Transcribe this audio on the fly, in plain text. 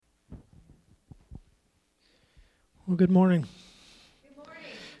Well, good morning. Good morning.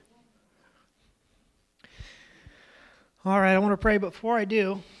 All right, I want to pray, but before I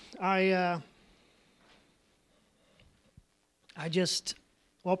do, I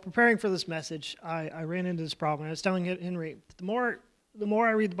while preparing for this message, I ran into this problem. I was telling Henry, the more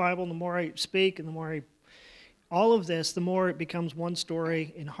I read the Bible, and the more I speak, and all of this, the more it becomes one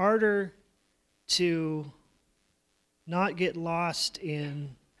story and harder to not get lost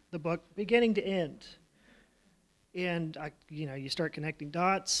in the book beginning to end. And you start connecting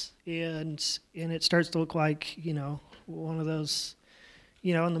dots, and it starts to look like, one of those,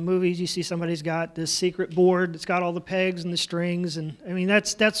 in the movies you see somebody's got this secret board that's got all the pegs and the strings, and I mean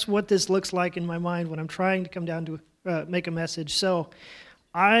that's what this looks like in my mind when I'm trying to come down to make a message. So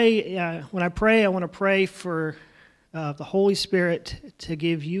when I pray, I want to pray for the Holy Spirit to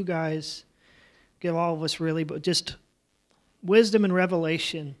give all of us really, but just wisdom and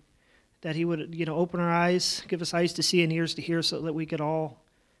revelation, that he would, open our eyes, give us eyes to see and ears to hear, so that we could all,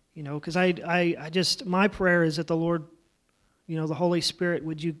 because my prayer is that the Lord, the Holy Spirit,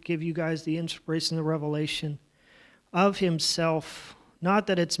 would you give you guys the inspiration, the revelation of himself. Not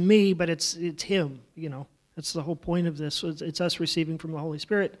that it's me, but it's him, That's the whole point of this. It's us receiving from the Holy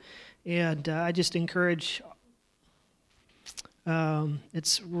Spirit. And I just encourage,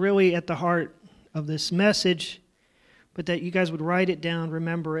 it's really at the heart of this message, but that you guys would write it down,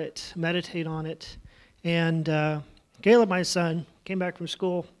 remember it, meditate on it. And Caleb, my son, came back from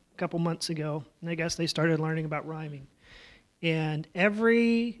school a couple months ago, and I guess they started learning about rhyming. And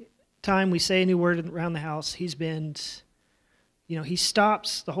every time we say a new word around the house, he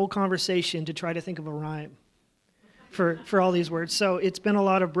stops the whole conversation to try to think of a rhyme for all these words. So it's been a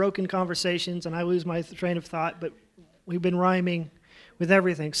lot of broken conversations, and I lose my train of thought, but we've been rhyming with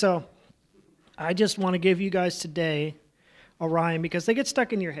everything. So I just want to give you guys today a rhyme, because they get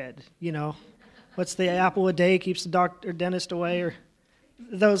stuck in your head, What's the apple a day keeps the doctor or dentist away, or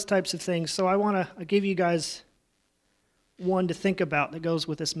those types of things. So I want to give you guys one to think about that goes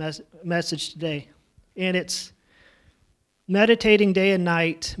with this message today. And it's, meditating day and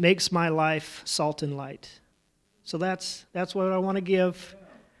night makes my life salt and light. So that's what I want to give.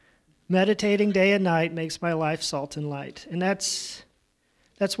 Meditating day and night makes my life salt and light. And that's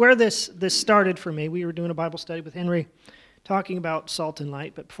where this started for me. We were doing a Bible study with Henry, talking about salt and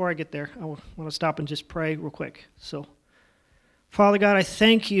light. But before I get there, I want to stop and just pray real quick. So, Father God, I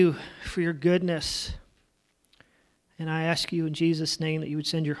thank you for your goodness. And I ask you in Jesus' name that you would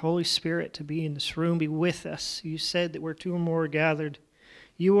send your Holy Spirit to be in this room, be with us. You said that where two or more are gathered,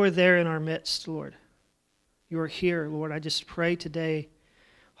 you are there in our midst, Lord. You are here, Lord. I just pray today,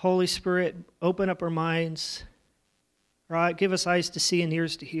 Holy Spirit, open up our minds. Right? Give us eyes to see and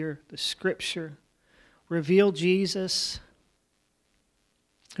ears to hear the Scripture. Reveal Jesus,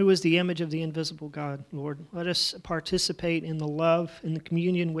 who is the image of the invisible God, Lord. Let us participate in the love and the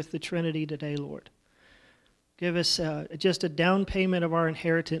communion with the Trinity today, Lord. Give us just a down payment of our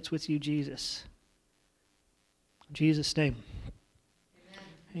inheritance with you, Jesus. In Jesus' name.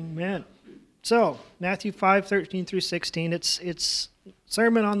 Amen. So, Matthew 5:13 through 16, it's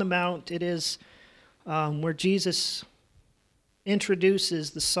Sermon on the Mount. It is where Jesus introduces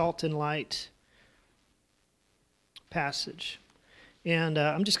the salt and light passage. And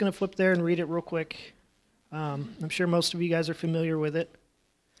I'm just going to flip there and read it real quick. I'm sure most of you guys are familiar with it.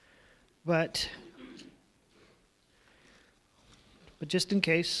 But just in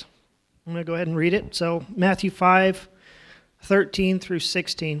case, I'm going to go ahead and read it. So Matthew 5:13 through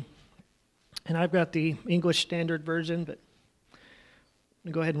 16. And I've got the English Standard Version, but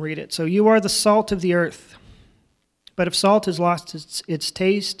I'm going to go ahead and read it. So, you are the salt of the earth. But if salt has lost its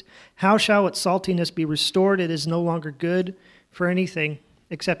taste, how shall its saltiness be restored? It is no longer good for anything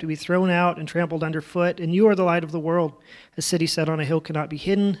except to be thrown out and trampled underfoot. And you are the light of the world. A city set on a hill cannot be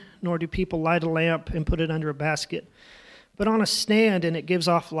hidden, nor do people light a lamp and put it under a basket, but on a stand, and it gives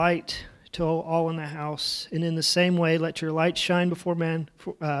off light to all in the house. And in the same way, let your light shine before men,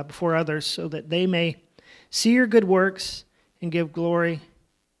 before others, so that they may see your good works and give glory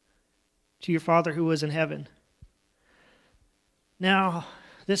to your Father who is in heaven. Now,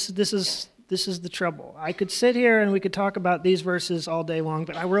 this is the trouble. I could sit here and we could talk about these verses all day long,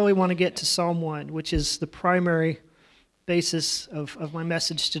 but I really want to get to Psalm 1, which is the primary basis of my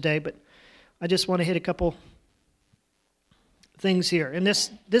message today. But I just want to hit a couple things here. And this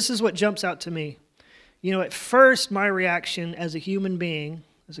is what jumps out to me. At first, my reaction as a human being,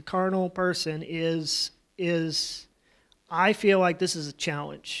 as a carnal person, is I feel like this is a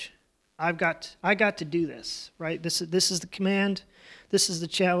challenge. I got to do this, right? This is the command. This is the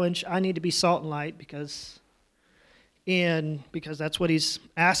challenge. I need to be salt and light because that's what he's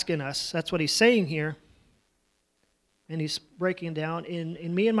asking us. That's what he's saying here. and he's breaking down,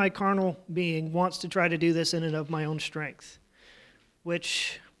 in me and my carnal being wants to try to do this in and of my own strength, I'm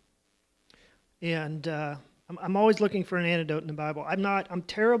always looking for an antidote in the Bible. I'm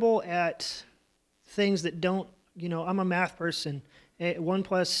terrible at things that don't, I'm a math person. 1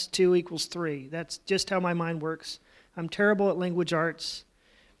 + 2 = 3. That's just how my mind works. I'm terrible at language arts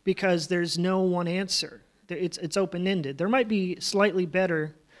because there's no one answer. It's open-ended. There might be slightly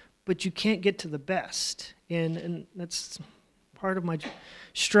better, but you can't get to the best. And that's part of my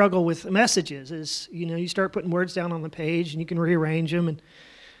struggle with messages is, you start putting words down on the page and you can rearrange them. And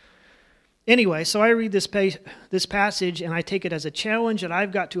anyway, so I read this passage and I take it as a challenge that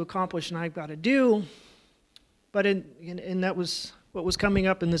I've got to accomplish and I've got to do. But and that was what was coming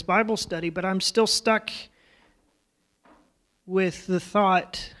up in this Bible study, but I'm still stuck with the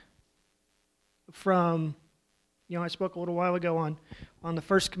thought from, I spoke a little while ago on the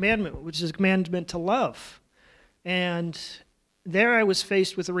first commandment, which is a commandment to love. And there I was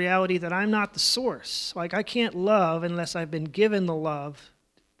faced with the reality that I'm not the source. Like, I can't love unless I've been given the love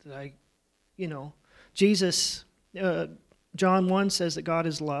that Jesus, John 1 says that God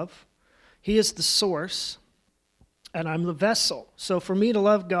is love. He is the source, and I'm the vessel. So for me to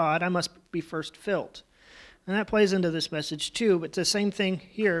love God, I must be first filled. And that plays into this message too, but it's the same thing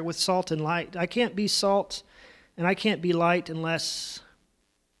here with salt and light. I can't be salt and I can't be light unless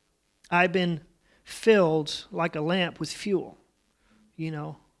I've been filled like a lamp with fuel.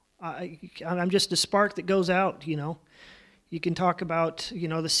 I'm just a spark that goes out, You can talk about,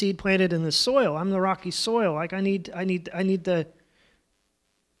 the seed planted in the soil. I'm the rocky soil. Like I need the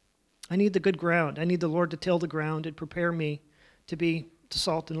good ground. I need the Lord to till the ground and prepare me to be the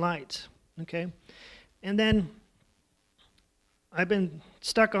salt and light. Okay? And then I've been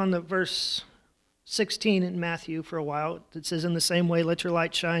stuck on the verse 16 in Matthew for a while. It says, in the same way, let your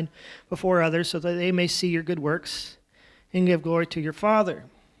light shine before others so that they may see your good works and give glory to your Father.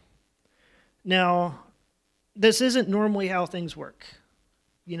 Now, this isn't normally how things work.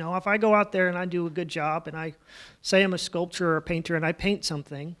 If I go out there and I do a good job and I say I'm a sculptor or a painter and I paint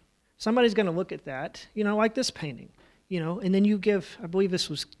something, somebody's going to look at that, like this painting, and then you give, I believe this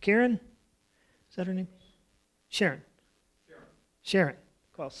was Karen. Is that her name? Sharon.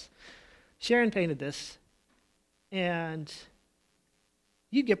 Close. Sharon painted this, and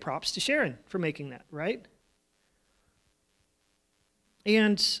you give props to Sharon for making that, right?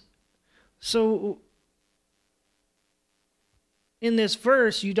 And so in this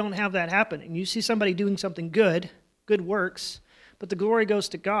verse, you don't have that happening. You see somebody doing something good works, but the glory goes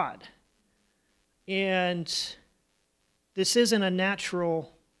to God. And this isn't a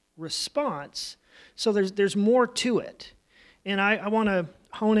natural response. So there's more to it. And I want to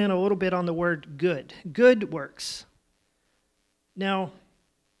hone in a little bit on the word good. Good works. Now,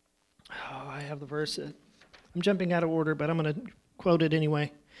 I have the verse. I'm jumping out of order, but I'm going to quote it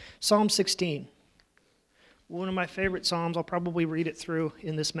anyway. Psalm 16. One of my favorite psalms. I'll probably read it through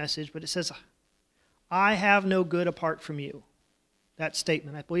in this message, but it says, I have no good apart from you. That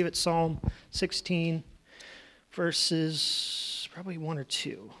statement. I believe it's Psalm 16, verses probably 1 or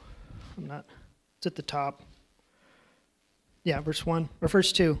 2. It's at the top. Yeah, verse 1, or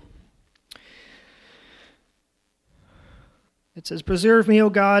verse 2. It says, preserve me, O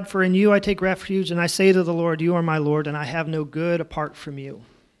God, for in you I take refuge, and I say to the Lord, you are my Lord, and I have no good apart from you.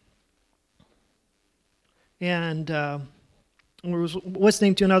 And I was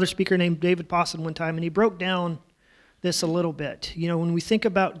listening to another speaker named David Posson one time, and he broke down this a little bit. When we think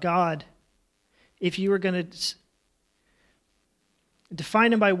about God, if you were going to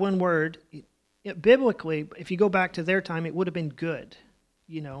define him by one word, biblically, if you go back to their time, it would have been good.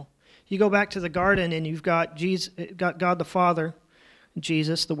 You go back to the garden and you've got God the Father,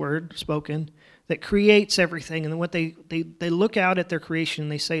 Jesus, the Word spoken, that creates everything. And then what they look out at their creation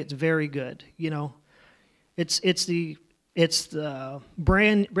and they say it's very good. It's the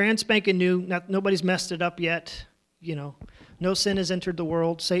brand spanking new. Nobody's messed it up yet. No sin has entered the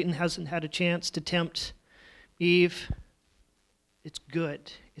world. Satan hasn't had a chance to tempt Eve. It's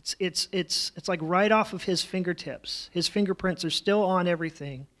good. It's like right off of his fingertips. His fingerprints are still on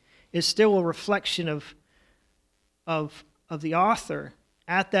everything. It's still a reflection of the author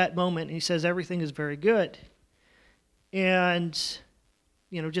at that moment. And he says everything is very good. And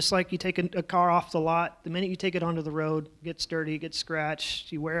just like you take a car off the lot, the minute you take it onto the road, it gets dirty, it gets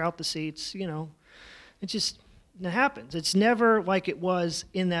scratched, you wear out the seats. It happens. It's never like it was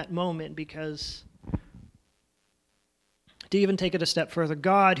in that moment because. To even take it a step further,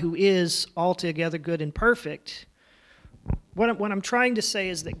 God, who is altogether good and perfect, what I'm trying to say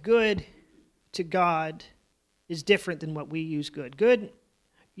is that good to God is different than what we use good.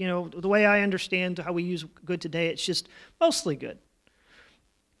 the way I understand how we use good today, it's just mostly good.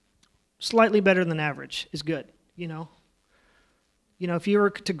 Slightly better than average is good, if you were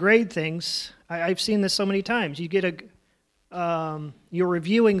to grade things, I've seen this so many times. You get you're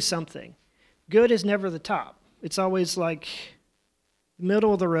reviewing something. Good is never the top. It's always like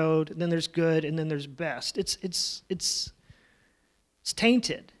middle of the road, then there's good, and then there's best. It's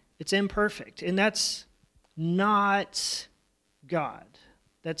tainted. It's imperfect, and that's not God.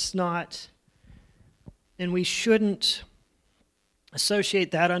 That's not, and we shouldn't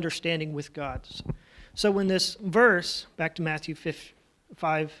associate that understanding with God. So when this verse, back to Matthew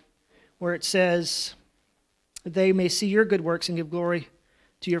 5, where it says, they may see your good works and give glory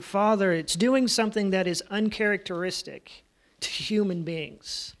to your Father, it's doing something that is uncharacteristic to human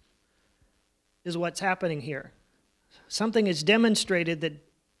beings, is what's happening here. Something is demonstrated that,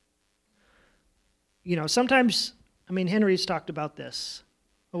 sometimes, Henry's talked about this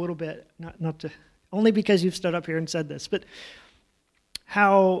a little bit, not to, only because you've stood up here and said this, but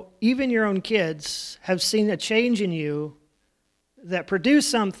how even your own kids have seen a change in you that produced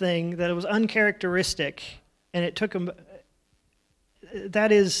something that was uncharacteristic, and it took them.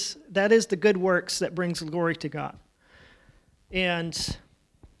 That is the good works that brings glory to God. And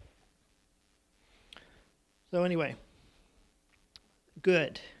so anyway,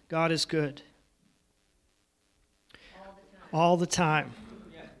 good. God is good. All the time.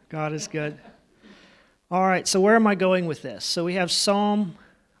 God is good. All right, so where am I going with this? So we have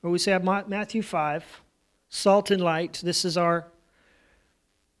Matthew 5, salt and light. This is our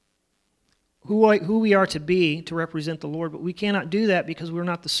who we are to be to represent the Lord, but we cannot do that because we're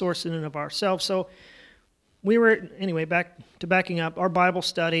not the source in and of ourselves. So we were, anyway, backing up, our Bible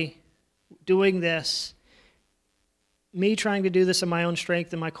study, doing this, me trying to do this in my own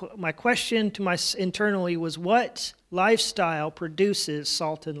strength, and my question to internally was, what lifestyle produces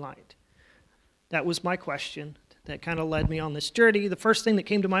salt and light? That was my question that kind of led me on this journey. The first thing that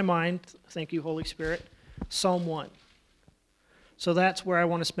came to my mind, thank you, Holy Spirit, Psalm 1. So that's where I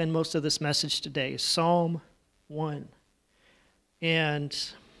want to spend most of this message today, Psalm 1.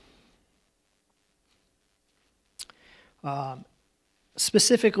 And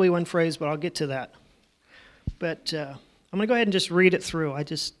specifically one phrase, but I'll get to that. But I'm going to go ahead and just read it through.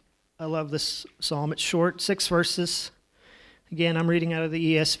 I love this psalm. It's short, 6 verses. Again, I'm reading out of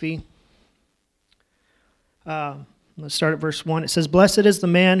the ESV. Let's start at verse 1. It says, "Blessed is the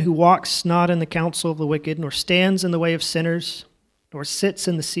man who walks not in the counsel of the wicked, nor stands in the way of sinners, nor sits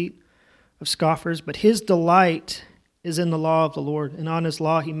in the seat of scoffers, but his delight is in the law of the Lord, and on his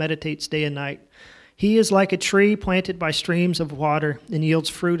law he meditates day and night. He is like a tree planted by streams of water, and yields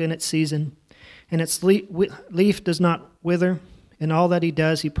fruit in its season, and its leaf does not wither. In all that he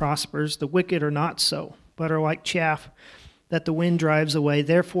does, he prospers. The wicked are not so, but are like chaff that the wind drives away.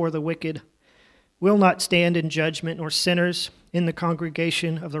 Therefore the wicked will not stand in judgment, nor sinners in the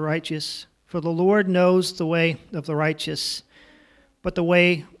congregation of the righteous. For the Lord knows the way of the righteous, but the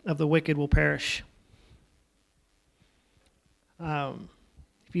way of the wicked will perish."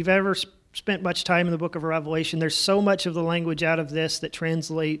 If you've ever spent much time in the book of Revelation, there's so much of the language out of this that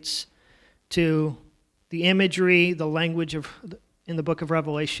translates to the imagery, the language in the book of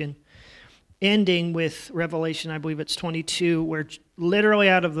Revelation, ending with Revelation, I believe it's 22, where literally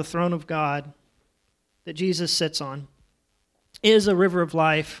out of the throne of God that Jesus sits on is a river of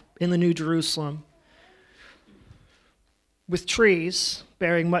life in the New Jerusalem with trees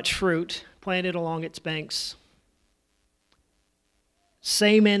bearing much fruit planted along its banks.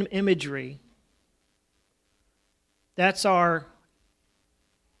 Same imagery. That's our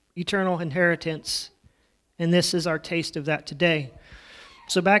eternal inheritance, and this is our taste of that today.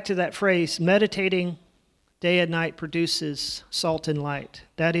 So back to that phrase, meditating day and night produces salt and light.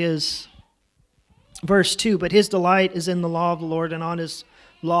 That is verse 2, "But his delight is in the law of the Lord, and on his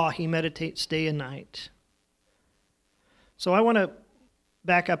law he meditates day and night." So I want to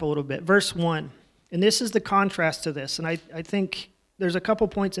back up a little bit. Verse 1, and this is the contrast to this, and I think there's a couple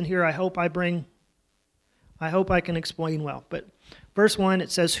points in here I hope I can explain well. But verse 1, it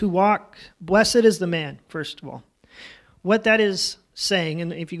says, blessed is the man, first of all. What that is saying,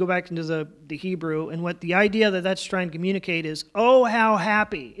 and if you go back into the Hebrew, and what the idea that's trying to communicate is, oh, how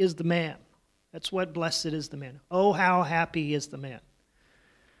happy is the man. That's what blessed is the man. Oh, how happy is the man.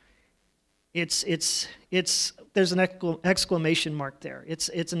 There's an exclamation mark there. It's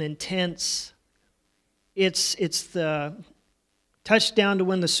an intense, it's the touchdown to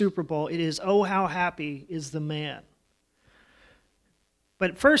win the Super Bowl. It is, oh, how happy is the man.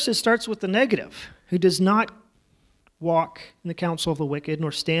 But first it starts with the negative, who does not walk in the counsel of the wicked,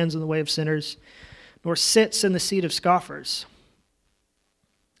 nor stands in the way of sinners, nor sits in the seat of scoffers.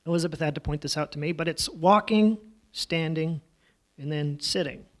 Elizabeth had to point this out to me, but it's walking, standing, and then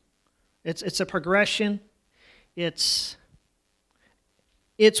sitting. It's a progression. It's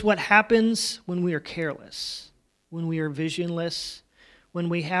what happens when we are careless, when we are visionless, when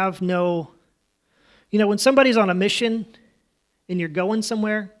we have no, when somebody's on a mission and you're going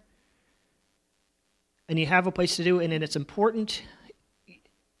somewhere and you have a place to do it and it's important,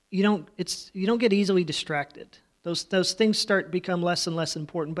 you don't get easily distracted. Those things start to become less and less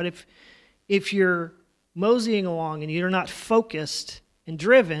important. But if you're moseying along and you're not focused and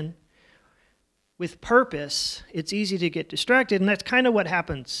driven with purpose, it's easy to get distracted, and that's kind of what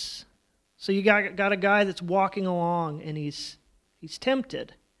happens. So you got a guy that's walking along, and he's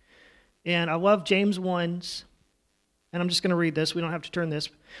tempted. And I love James 1's, and I'm just going to read this. We don't have to turn this.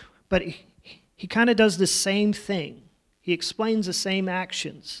 But he kind of does the same thing. He explains the same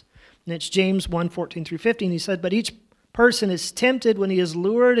actions. And it's James 1:14-15. He said, "But each person is tempted when he is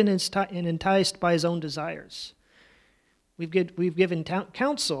lured and enticed by his own desires." We've given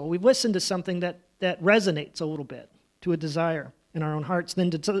counsel. We've listened to something that resonates a little bit to a desire in our own hearts. Then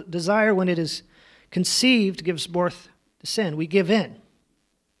desire, when it is conceived, gives birth to sin. We give in.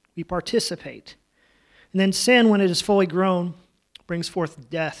 We participate. And then sin, when it is fully grown, brings forth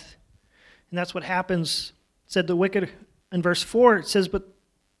death. And that's what happens, said the wicked. In verse 4, it says, "But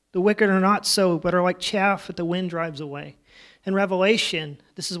the wicked are not so, but are like chaff that the wind drives away." In Revelation,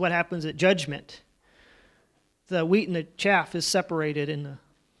 this is what happens at judgment. The wheat and the chaff is separated, and the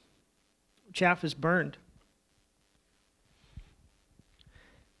chaff is burned.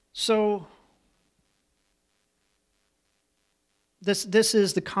 So this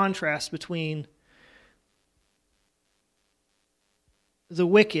is the contrast between the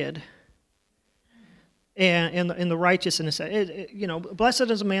wicked and the righteousness. Blessed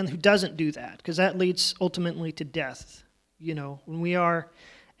is a man who doesn't do that, because that leads ultimately to death. When we are,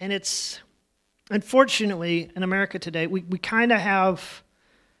 and it's unfortunately in America today, we kind of have.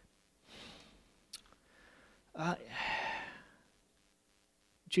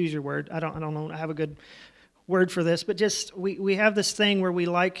 Choose your word. I don't know. I have a good word for this, but just we have this thing where we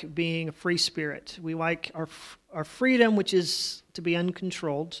like being a free spirit. We like our freedom, which is to be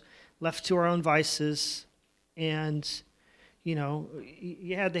uncontrolled, left to our own vices. And you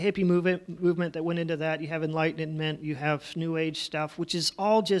had the hippie movement that went into that. You have enlightenment. You have New Age stuff, which is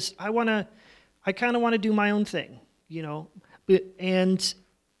all just I kind of want to do my own thing, and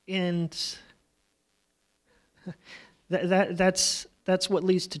that's what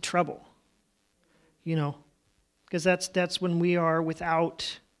leads to trouble, because that's when we are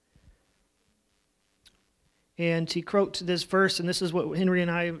without. And he quotes this verse, and this is what Henry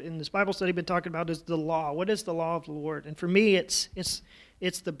and I in this Bible study have been talking about, is the law. What is the law of the Lord? And for me, it's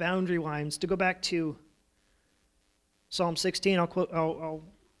the boundary lines. To go back to Psalm 16,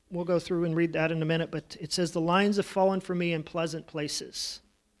 we'll go through and read that in a minute, but it says, "The lines have fallen for me in pleasant places."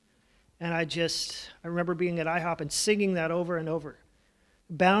 And I remember being at IHOP and singing that over and over.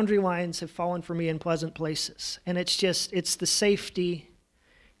 Boundary lines have fallen for me in pleasant places. And it's the safety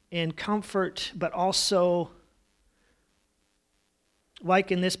and comfort, but also,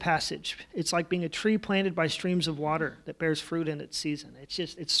 like in this passage, it's like being a tree planted by streams of water that bears fruit in its season.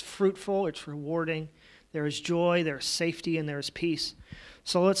 It's fruitful, it's rewarding. There is joy, there is safety, and there is peace.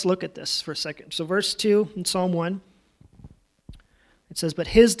 So let's look at this for a second. So verse 2 in Psalm 1, it says, "But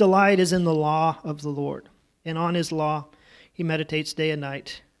his delight is in the law of the Lord, and on his law he meditates day and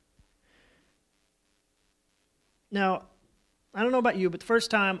night." Now, I don't know about you, but the first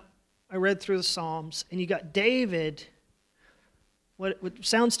time I read through the Psalms, and you got David, what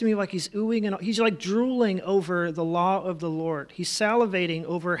sounds to me like he's oohing, and he's like drooling over the law of the Lord. He's salivating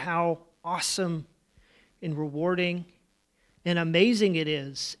over how awesome and rewarding and amazing it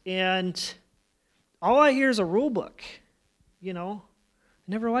is. And all I hear is a rule book, I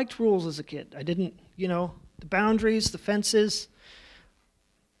never liked rules as a kid. I didn't, the boundaries, the fences,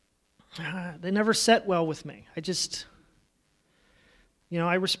 they never set well with me.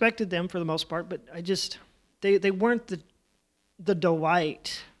 I respected them for the most part, but they weren't the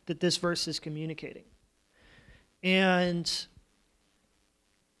delight that this verse is communicating. And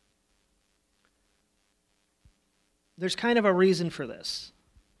there's kind of a reason for this.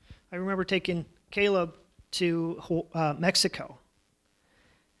 I remember taking Caleb to Mexico,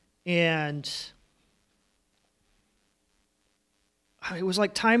 and it was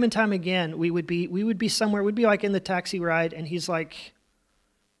like time and time again we would be somewhere, we'd be like in the taxi ride, and he's like,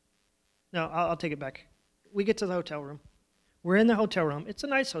 no, I'll take it back. We get to the hotel room. We're in the hotel room. It's a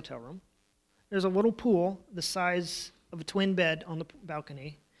nice hotel room. There's a little pool the size of a twin bed on the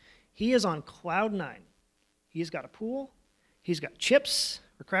balcony. He is on cloud nine. He's got a pool. He's got chips,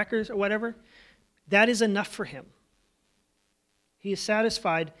 or crackers or whatever, that is enough for him. He is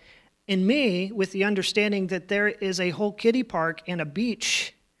satisfied in me with the understanding that there is a whole kiddie park and a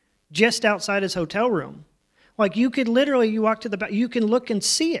beach just outside his hotel room. Like you could literally, you walk to the back, you can look and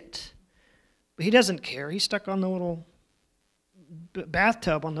see it. But he doesn't care. He's stuck on the little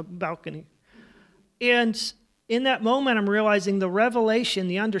bathtub on the balcony. And in that moment, I'm realizing the revelation,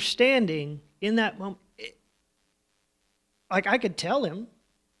 the understanding in that moment, like I could tell him,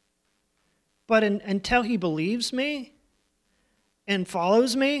 but until he believes me and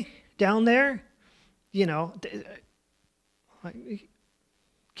follows me down there, you know,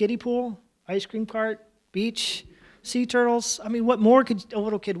 kiddie pool, ice cream cart, beach, sea turtles. I mean, what more could a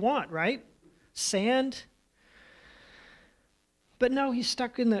little kid want, right? Sand. But no, he's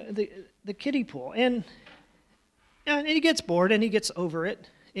stuck in the kiddie pool. And he gets bored and he gets over it.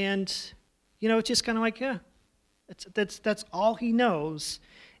 And, you know, it's just kind of like, yeah, that's all he knows.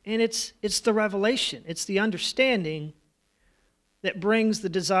 And it's the revelation. It's the understanding that brings the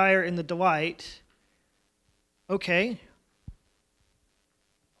desire and the delight. Okay.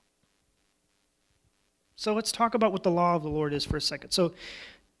 So let's talk about what the law of the Lord is for a second. So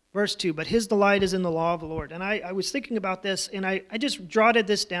verse 2, but his delight is in the law of the Lord. And I was thinking about this, and I just jotted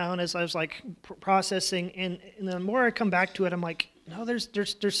this down as I was like processing, and the more I come back to it, I'm like, no,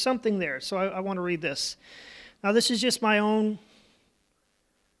 there's something there. So I want to read this. Now this is just my own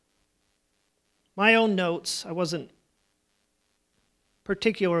notes. I wasn't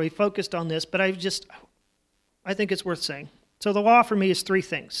particularly focused on this, but I think it's worth saying. So the law for me is three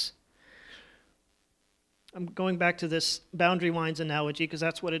things. I'm going back to this boundary lines analogy because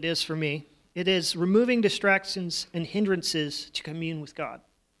that's what it is for me. It is removing distractions and hindrances to commune with God.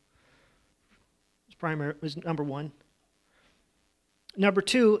 Is number one. Number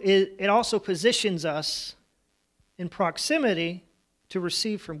two, it also positions us in proximity to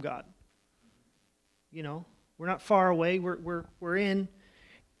receive from God. You know, we're not far away. We're in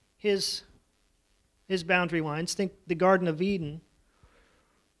His boundary lines. Think the Garden of Eden.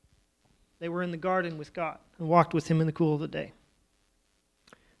 They were in the garden with God and walked with him in the cool of the day.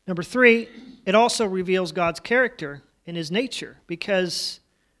 Number three, it also reveals God's character and his nature, because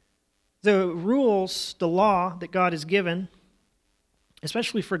the rules, the law that God has given,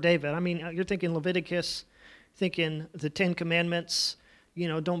 especially for David, I mean, you're thinking Leviticus, thinking the Ten Commandments, you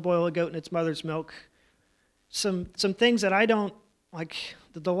know, don't boil a goat in its mother's milk. Some things that I don't, like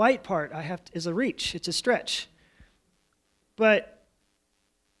the delight part, is a reach, it's a stretch. But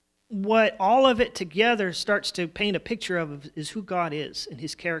what all of it together starts to paint a picture of is who God is and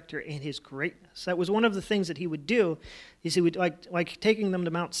his character and his greatness. That was one of the things that he would do, is he would, like taking them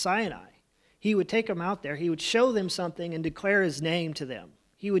to Mount Sinai. He would take them out there, he would show them something and declare his name to them.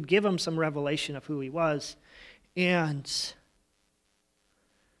 He would give them some revelation of who he was. And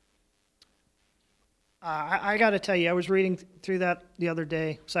I got to tell you, I was reading through that the other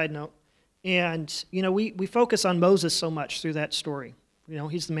day, side note, and, you know, we focus on Moses so much through that story. You know,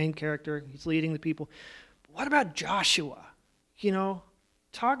 he's the main character. He's leading the people. But what about Joshua? You know,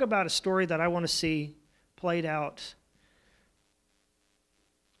 talk about a story that I want to see played out.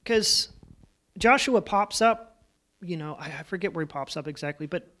 Because Joshua pops up, you know, I forget where he pops up exactly,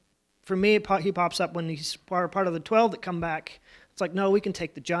 but for me, he pops up when he's part of the 12 that come back. It's like, no, we can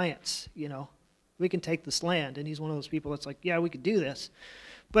take the giants, you know. We can take this land. And he's one of those people that's like, yeah, we could do this.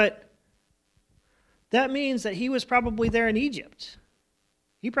 But that means that he was probably there in Egypt.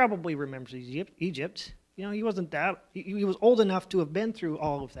 He probably remembers Egypt. You know, he wasn't that. He was old enough to have been through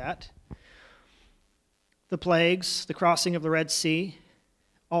all of that. The plagues, the crossing of the Red Sea,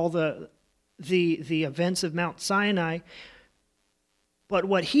 all the events of Mount Sinai. But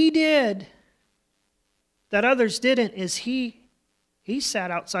what he did that others didn't is he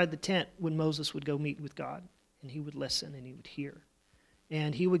sat outside the tent when Moses would go meet with God, and he would listen and he would hear.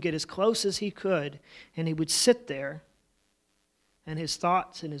 And he would get as close as he could, and he would sit there. And his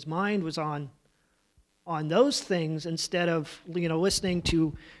thoughts and his mind was on those things instead of, you know, listening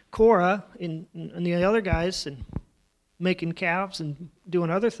to Korah and the other guys and making calves and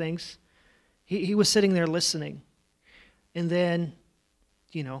doing other things. He was sitting there listening. And then,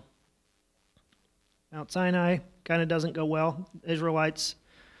 you know, Mount Sinai kind of doesn't go well. Israelites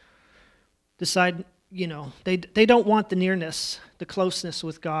decide, you know, they don't want the nearness, the closeness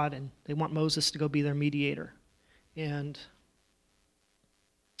with God, and they want Moses to go be their mediator. And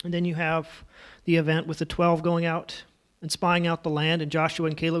then you have the event with the 12 going out and spying out the land, and Joshua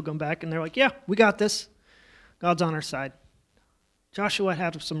and Caleb come back, and they're like, yeah, we got this. God's on our side. Joshua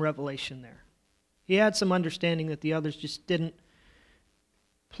had some revelation there. He had some understanding that the others just didn't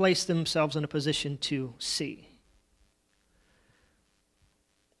place themselves in a position to see.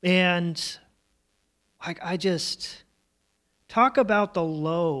 And I just talk about the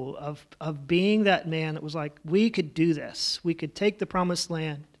low of being that man that was like, we could do this. We could take the promised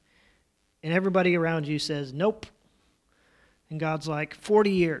land. And everybody around you says, nope. And God's like,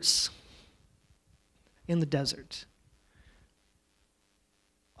 40 years in the desert.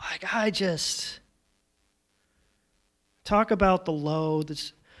 Like, I just talk about the low.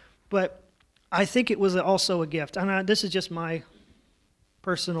 But I think it was also a gift. This is just my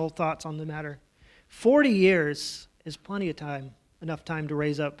personal thoughts on the matter. 40 years is plenty of time, enough time to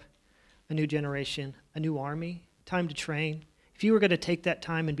raise up a new generation, a new army, time to train. If you were going to take that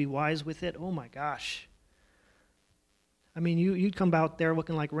time and be wise with it, oh my gosh. I mean, you'd come out there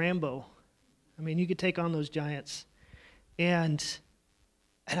looking like Rambo. I mean, you could take on those giants. And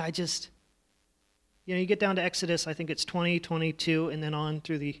I just, you get down to Exodus, I think it's 20, 22, and then on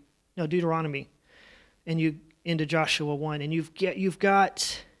through Deuteronomy, and you into Joshua 1, and you've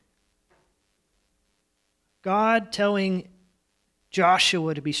got God telling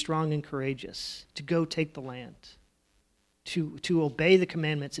Joshua to be strong and courageous, to go take the land, to obey the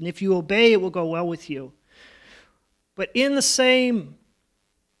commandments. And if you obey, it will go well with you. But in the same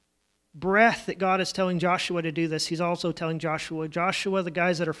breath that God is telling Joshua to do this, he's also telling Joshua, the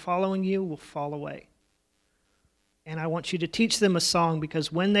guys that are following you will fall away. And I want you to teach them a song,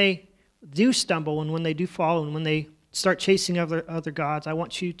 because when they do stumble and when they do fall and when they start chasing other gods, I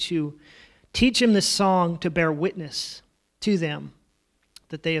want you to teach them this song to bear witness to them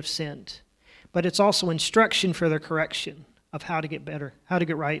that they have sinned. But it's also instruction for their correction of how to get better, how to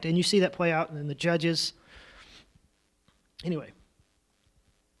get right. And you see that play out in the Judges. Anyway,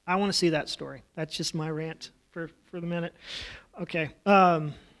 I want to see that story. That's just my rant for the minute. Okay.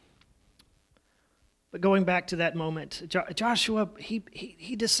 But going back to that moment, Joshua,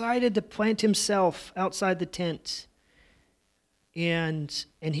 he decided to plant himself outside the tent. And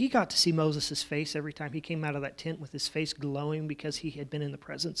he got to see Moses' face every time he came out of that tent, with his face glowing because he had been in the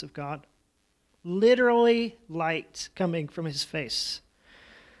presence of God. Literally light coming from his face.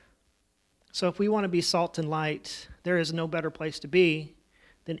 So if we want to be salt and light, there is no better place to be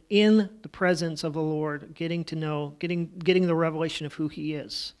than in the presence of the Lord, getting to know, getting the revelation of who he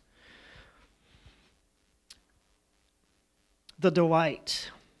is. The delight.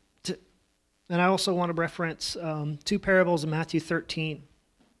 And I also want to reference two parables in Matthew 13.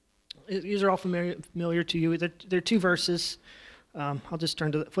 These are all familiar to you. They're two verses. I'll just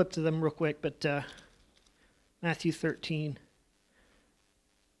flip to them real quick. But Matthew 13.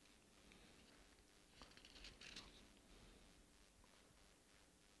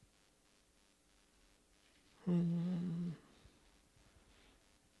 Hmm.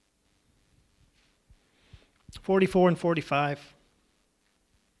 44 and 45.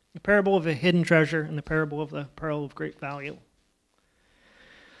 The parable of a hidden treasure and the parable of the pearl of great value.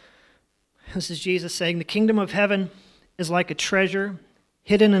 This is Jesus saying, the kingdom of heaven is like a treasure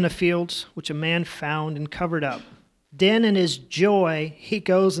hidden in a field, which a man found and covered up. Then in his joy, he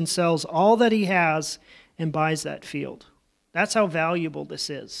goes and sells all that he has and buys that field. That's how valuable this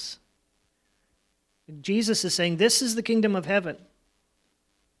is. Jesus is saying, this is the kingdom of heaven.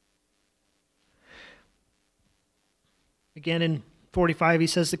 Again, in 45, he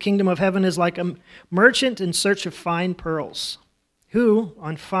says, the kingdom of heaven is like a merchant in search of fine pearls, who,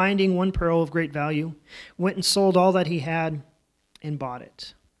 on finding one pearl of great value, went and sold all that he had and bought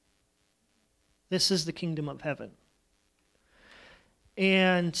it. This is the kingdom of heaven.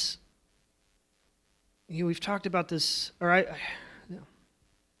 And we've talked about this,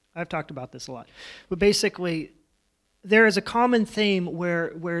 I've talked about this a lot. But basically, there is a common theme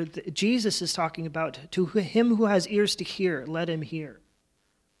where Jesus is talking about, to him who has ears to hear, let him hear.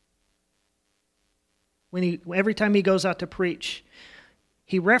 Every time he goes out to preach,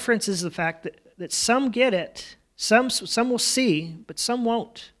 he references the fact that some get it, some will see, but some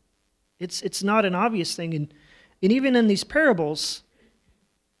won't. It's not an obvious thing. And even in these parables,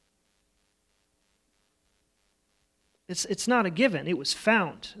 it's not a given. It was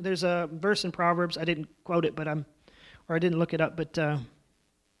found. There's a verse in Proverbs, I didn't quote it, I didn't look it up, but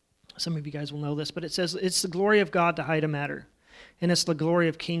some of you guys will know this, but it says, it's the glory of God to hide a matter, and it's the glory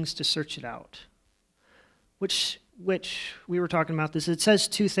of kings to search it out. Which we were talking about this. It says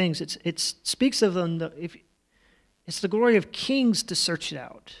two things. It speaks of it's the glory of kings to search it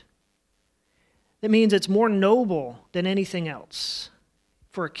out. That means it's more noble than anything else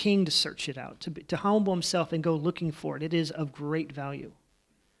for a king to search it out, to humble himself and go looking for it. It is of great value.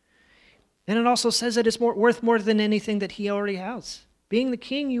 And it also says that it's worth more than anything that he already has. Being the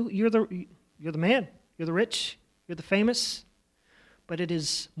king, you're the man, you're the rich, you're the famous, but it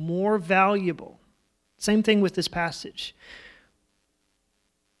is more valuable. Same thing with this passage.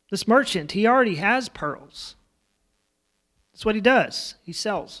 This merchant, he already has pearls. That's what he does. He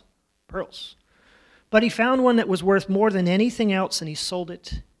sells pearls. But he found one that was worth more than anything else, and he sold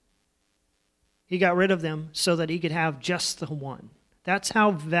it. He got rid of them so that he could have just the one. That's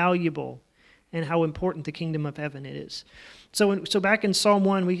how valuable and how important the kingdom of heaven is. So back in Psalm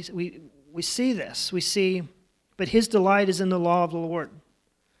 1, we see this. We see, but his delight is in the law of the Lord.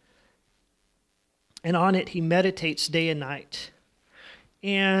 And on it he meditates day and night.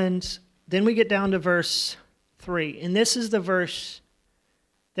 And then we get down to verse 3. And this is the verse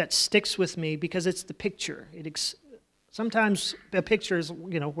that sticks with me because it's the picture. Sometimes a picture is,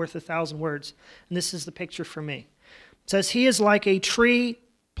 worth 1,000 words. And this is the picture for me. It says, he is like a tree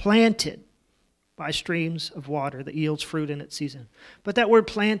planted by streams of water that yields fruit in its season. But that word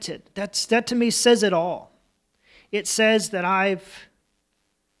planted, that to me says it all. It says that I've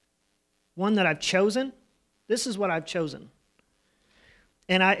chosen. This is what I've chosen.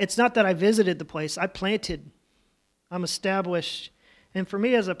 And it's not that I visited the place. I planted. I'm established. And for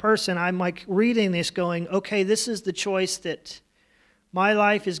me as a person, I'm like reading this going, okay, this is the choice that my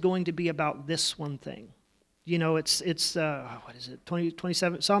life is going to be about this one thing. It's what is it?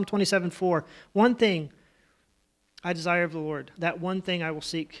 27 Psalm 27:4. One thing I desire of the Lord, that one thing I will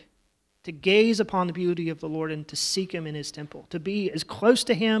seek, to gaze upon the beauty of the Lord and to seek him in his temple, to be as close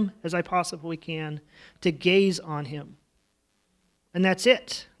to him as I possibly can, to gaze on him. And that's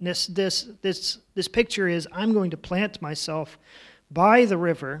it. This picture is I'm going to plant myself by the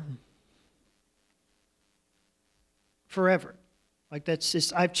river forever. Like that's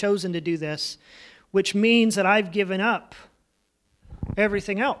just, I've chosen to do this, which means that I've given up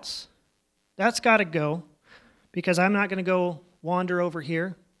everything else. That's got to go because I'm not going to go wander over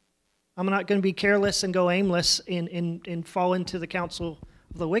here. I'm not going to be careless and go aimless and fall into the counsel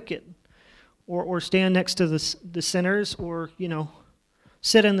of the wicked or stand next to the sinners or,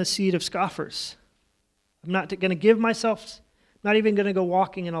 sit in the seat of scoffers. I'm not going to give myself, not even going to go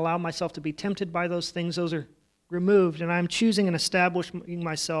walking and allow myself to be tempted by those things. Those are removed, and I'm choosing and establishing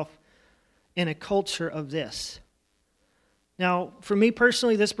myself in a culture of this. Now, for me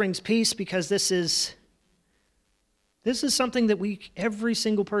personally, this brings peace because this is something that every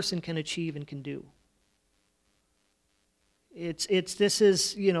single person can achieve and can do.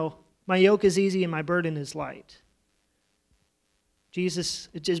 My yoke is easy and my burden is light. Jesus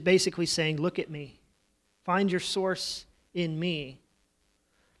is just basically saying, look at me. Find your source in me.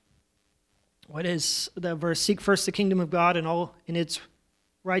 What is the verse? Seek first the kingdom of God and all in its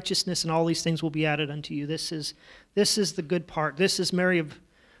righteousness, and all these things will be added unto you. This is the good part. This is Mary of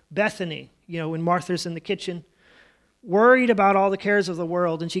Bethany, when Martha's in the kitchen, worried about all the cares of the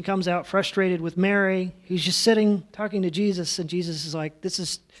world, and she comes out frustrated with Mary. He's just sitting, talking to Jesus, and Jesus is like, this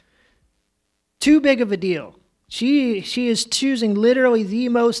is too big of a deal. She is choosing literally the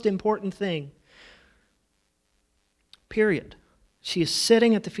most important thing. Period. She is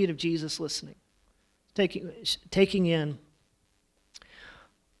sitting at the feet of Jesus listening, taking in.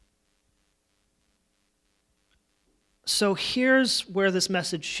 So here's where this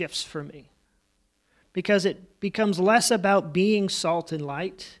message shifts for me. Because it becomes less about being salt and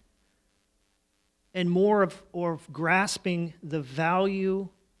light and more of grasping the value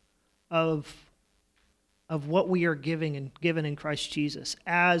of what we are given in Christ Jesus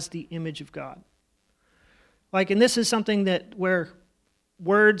as the image of God. And this is something where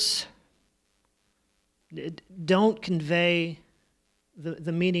words don't convey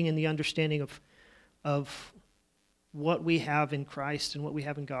the meaning and the understanding of what we have in Christ and what we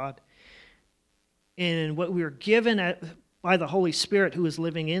have in God. And what we are given by the Holy Spirit who is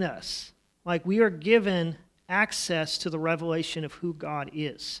living in us. We are given access to the revelation of who God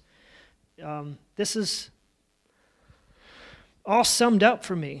is. This is all summed up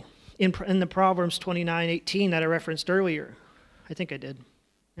for me in the Proverbs 29:18 that I referenced earlier. I think I did.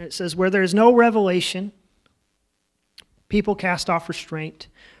 And it says, where there is no revelation, people cast off restraint,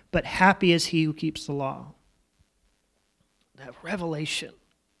 but happy is he who keeps the law. That revelation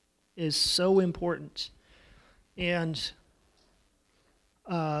is so important. And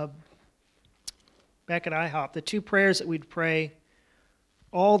back at IHOP, the two prayers that we'd pray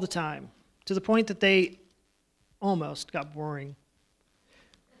all the time, to the point that they almost got boring.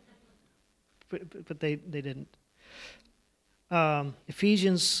 But they didn't.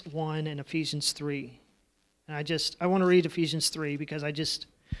 Ephesians 1 and Ephesians 3. And I want to read Ephesians 3 because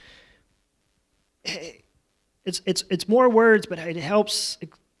it's more words, but it helps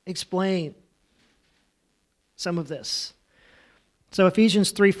explain some of this. So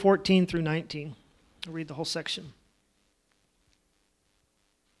Ephesians 3:14 through 19. I'll read the whole section.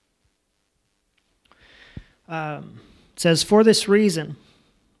 It says, for this reason,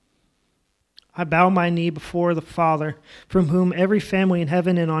 I bow my knee before the Father, from whom every family in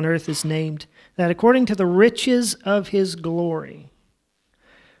heaven and on earth is named, that according to the riches of his glory.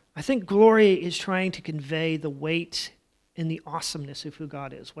 I think glory is trying to convey the weight and the awesomeness of who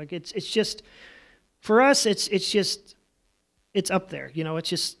God is. Like it's just, for us, it's up there. You know, it's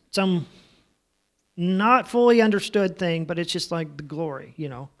just some not fully understood thing, but it's just like the glory, you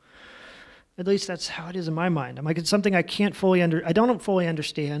know. At least that's how it is in my mind. I'm like, it's something I can't fully I don't fully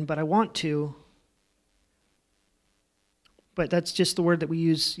understand, but I want to. But that's just the word that we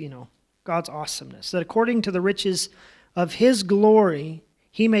use, you know, God's awesomeness. That according to the riches of his glory,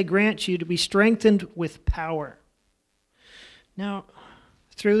 he may grant you to be strengthened with power. Now,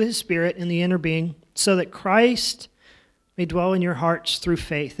 through his Spirit in the inner being, so that Christ may dwell in your hearts through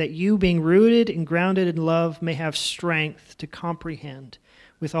faith, that you, being rooted and grounded in love, may have strength to comprehend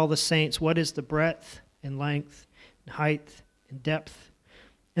with all the saints what is the breadth and length and height and depth,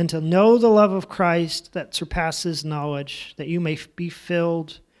 and to know the love of Christ that surpasses knowledge, that you may be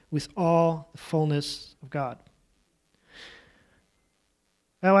filled with all the fullness of God.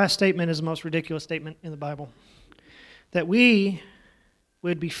 That last statement is the most ridiculous statement in the Bible. That we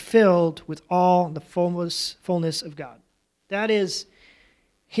would be filled with all the fullness of God. That is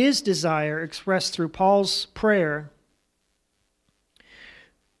his desire expressed through Paul's prayer.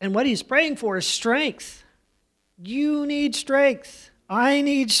 And what he's praying for is strength. You need strength. I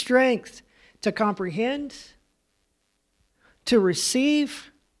need strength to comprehend, to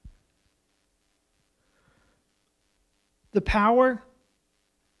receive the power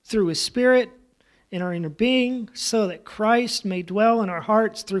through his Spirit in our inner being, so that Christ may dwell in our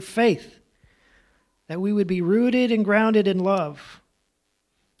hearts through faith, that we would be rooted and grounded in love,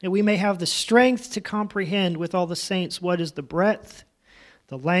 that we may have the strength to comprehend with all the saints what is the breadth,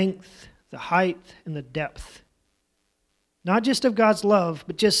 the length, the height, and the depth. Not just of God's love,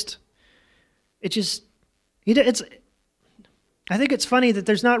 but I think it's funny that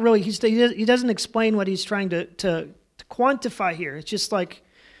there's not really, he doesn't explain what he's trying to quantify here. It's just like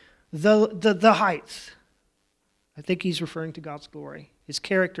the height. I think he's referring to God's glory, his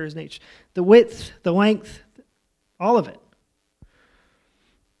character, his nature. The width, the length, all of it.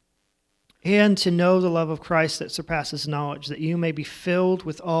 And to know the love of Christ that surpasses knowledge, that you may be filled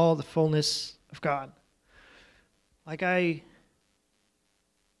with all the fullness of God. If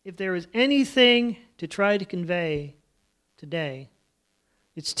there is anything to try to convey today,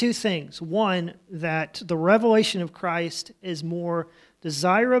 it's two things. One, that the revelation of Christ is more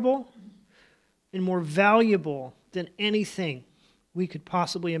desirable and more valuable than anything we could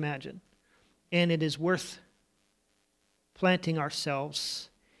possibly imagine. And it is worth planting ourselves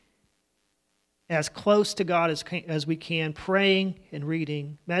as close to God as we can, praying and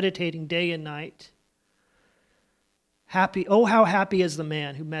reading, meditating day and night. Happy, oh, how happy is the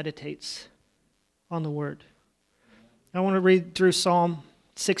man who meditates on the word. I want to read through Psalm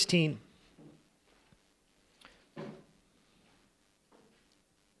 16.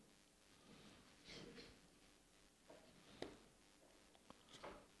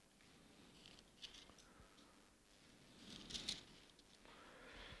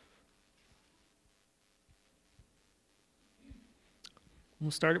 We'll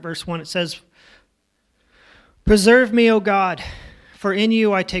start at verse 1. It says, "Preserve me, O God, for in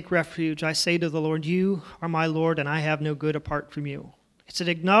you I take refuge. I say to the Lord, you are my Lord, and I have no good apart from you." It's an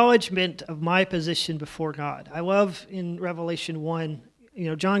acknowledgement of my position before God. I love in Revelation 1,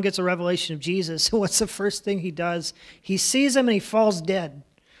 John gets a revelation of Jesus. What's the first thing he does? He sees him and he falls dead.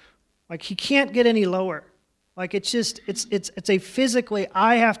 Like he can't get any lower. Like it's a physically,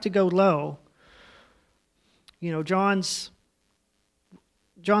 I have to go low.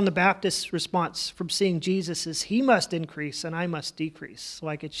 John the Baptist's response from seeing Jesus is, he must increase and I must decrease.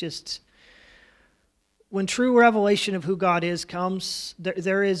 Like it's just, when true revelation of who God is comes,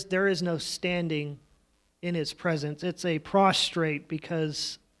 there is no standing in his presence. It's a prostrate,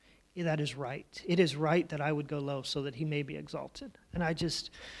 because that is right. It is right that I would go low so that he may be exalted. And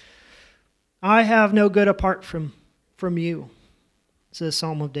I have no good apart from you, says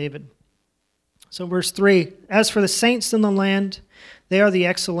Psalm of David. So verse 3, "As for the saints in the land, they are the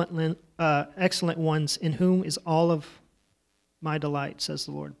excellent ones, in whom is all of my delight, says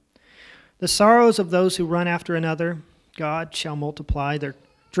the Lord. The sorrows of those who run after another, God shall multiply. Their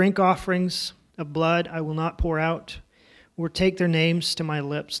drink offerings of blood I will not pour out, or take their names to my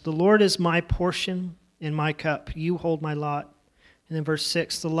lips. The Lord is my portion and my cup. You hold my lot." And then verse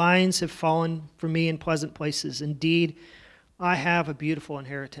 6, "The lines have fallen for me in pleasant places. Indeed, I have a beautiful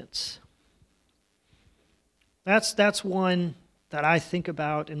inheritance." That's one that I think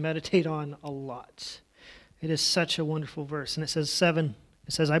about and meditate on a lot. It is such a wonderful verse. And it says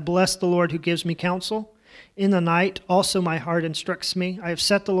It says, I bless the Lord who gives me counsel. In the night also my heart instructs me. I have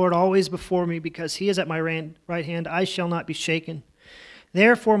set the Lord always before me, because he is at my right hand. I shall not be shaken.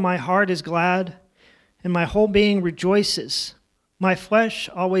 Therefore my heart is glad, and my whole being rejoices. My flesh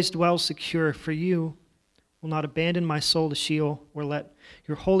always dwells secure, for you will not abandon my soul to Sheol, or let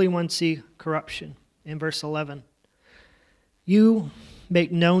your Holy One see corruption. In verse 11, you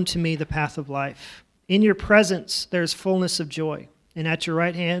make known to me the path of life. In your presence there is fullness of joy, and at your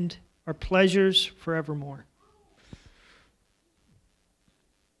right hand are pleasures forevermore.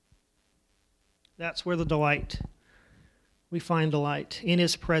 That's where we find delight, in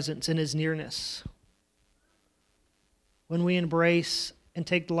his presence, in his nearness. When we embrace and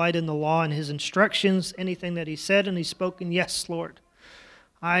take delight in the law and his instructions, anything that he said and he's spoken, yes, Lord.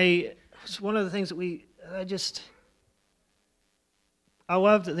 It's one of the things that I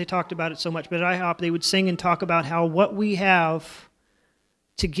love that they talked about it so much, but at IHOP they would sing and talk about how what we have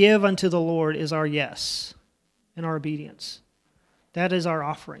to give unto the Lord is our yes and our obedience. That is our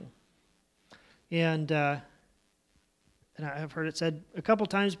offering. And I've heard it said a couple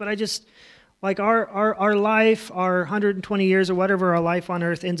times, but I just, like our life, our 120 years or whatever our life on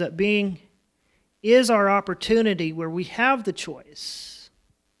earth ends up being, is our opportunity where we have the choice.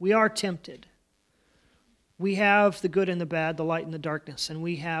 We are tempted. We have the good and the bad, the light and the darkness, and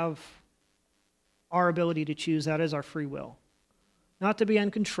we have our ability to choose. That is our free will. Not to be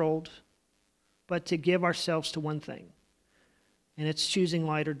uncontrolled, but to give ourselves to one thing. And it's choosing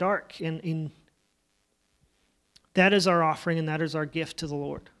light or dark. And that is our offering, and that is our gift to the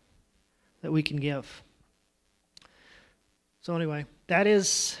Lord that we can give. So anyway, that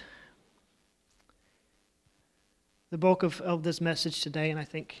is the bulk of this message today, and I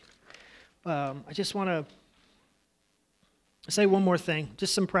think I just want to say one more thing,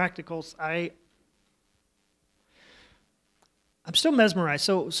 just some practicals. I'm still mesmerized.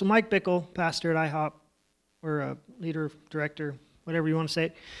 So Mike Bickle, pastor at IHOP, or a leader, director, whatever you want to say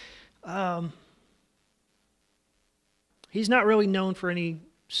it, he's not really known for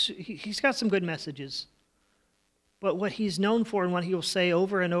he's got some good messages, but what he's known for and what he will say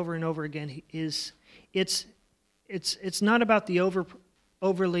over and over and over again is it's not about the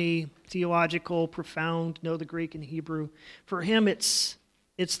overly theological, profound, know the Greek and Hebrew. For him, it's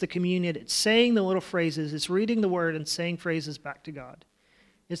the communion. It's saying the little phrases. It's reading the word and saying phrases back to God.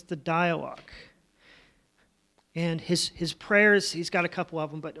 It's the dialogue. And his prayers, he's got a couple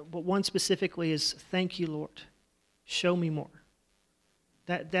of them, but one specifically is, thank you, Lord. Show me more.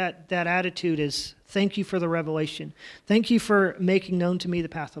 That attitude is, thank you for the revelation. Thank you for making known to me the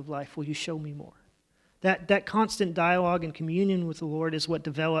path of life. Will you show me more? That constant dialogue and communion with the Lord is what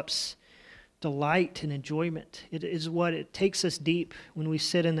develops delight and enjoyment. It is what it takes us deep when we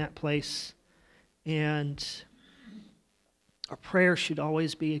sit in that place. And our prayer should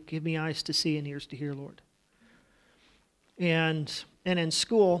always be, give me eyes to see and ears to hear, Lord. And in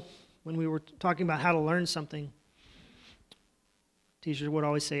school, when we were talking about how to learn something, teachers would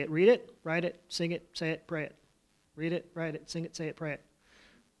always say it, read it, write it, sing it, say it, pray it. Read it, write it, sing it, say it, pray it.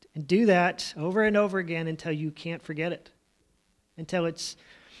 And do that over and over again until you can't forget it. Until it's,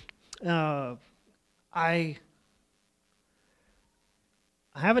 I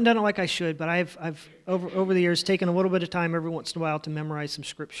haven't done it like I should, but I've over the years taken a little bit of time every once in a while to memorize some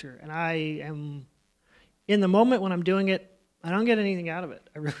scripture. And I am, in the moment when I'm doing it, I don't get anything out of it.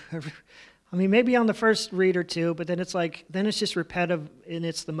 I mean, maybe on the first read or two, but then it's just repetitive and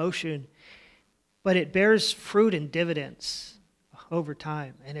it's the motion. But it bears fruit and dividends over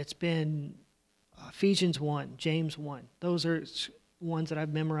time. And it's been Ephesians 1, James 1. Those are ones that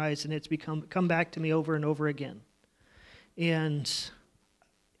I've memorized, and it's come back to me over and over again. And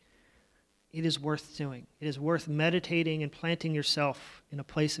it is worth doing. It is worth meditating and planting yourself in a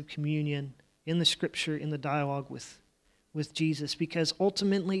place of communion, in the Scripture, in the dialogue with Jesus, because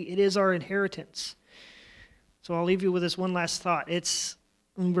ultimately it is our inheritance. So I'll leave you with this one last thought.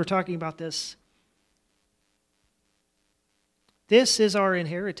 When we're talking about this is our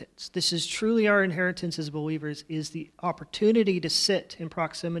inheritance. This is truly our inheritance as believers, is the opportunity to sit in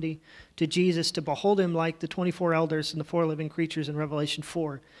proximity to Jesus, to behold him like the 24 elders and the 4 living creatures in Revelation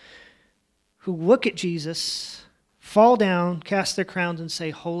 4, who look at Jesus, fall down, cast their crowns, and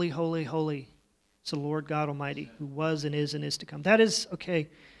say, holy, holy, holy. It's the Lord God Almighty, who was and is to come. That is, okay,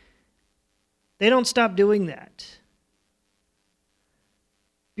 they don't stop doing that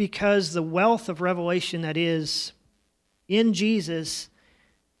because the wealth of revelation that is in Jesus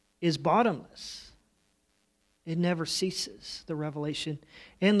is bottomless. It never ceases, the revelation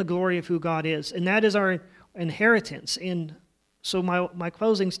and the glory of who God is. And that is our inheritance. And so my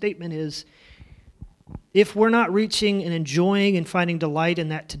closing statement is, if we're not reaching and enjoying and finding delight in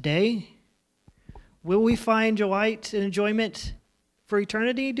that today, will we find delight and enjoyment for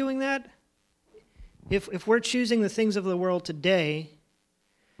eternity doing that? If we're choosing the things of the world today,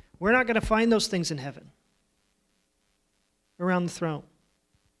 we're not going to find those things in heaven around the throne.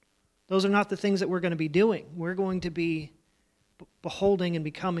 Those are not the things that we're going to be doing. We're going to be beholding and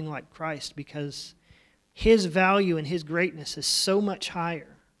becoming like Christ because his value and his greatness is so much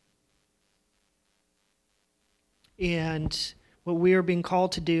higher. And what we are being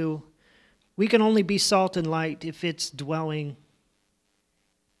called to do, we can only be salt and light if it's dwelling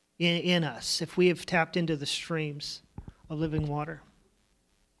in us, if we have tapped into the streams of living water.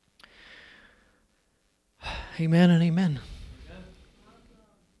 Amen and amen.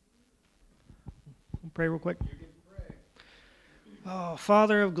 We'll pray real quick. Oh,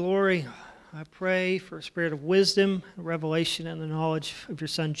 Father of glory, I pray for a spirit of wisdom, revelation, and the knowledge of your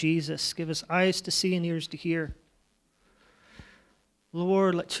Son Jesus. Give us eyes to see and ears to hear.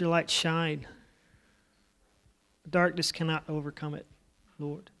 Lord, let your light shine. Darkness cannot overcome it,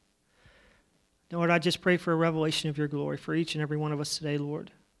 Lord. Lord, I just pray for a revelation of your glory for each and every one of us today,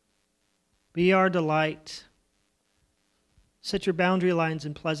 Lord. Be our delight. Set your boundary lines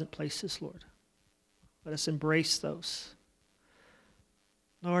in pleasant places, Lord. Let us embrace those.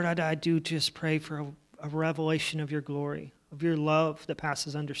 Lord, I do just pray for a revelation of your glory, of your love that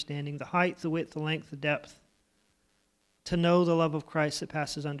passes understanding, the height, the width, the length, the depth. To know the love of Christ that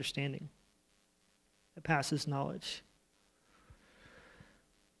passes understanding, that passes knowledge.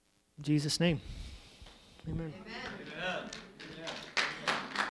 In Jesus' name, amen. Amen.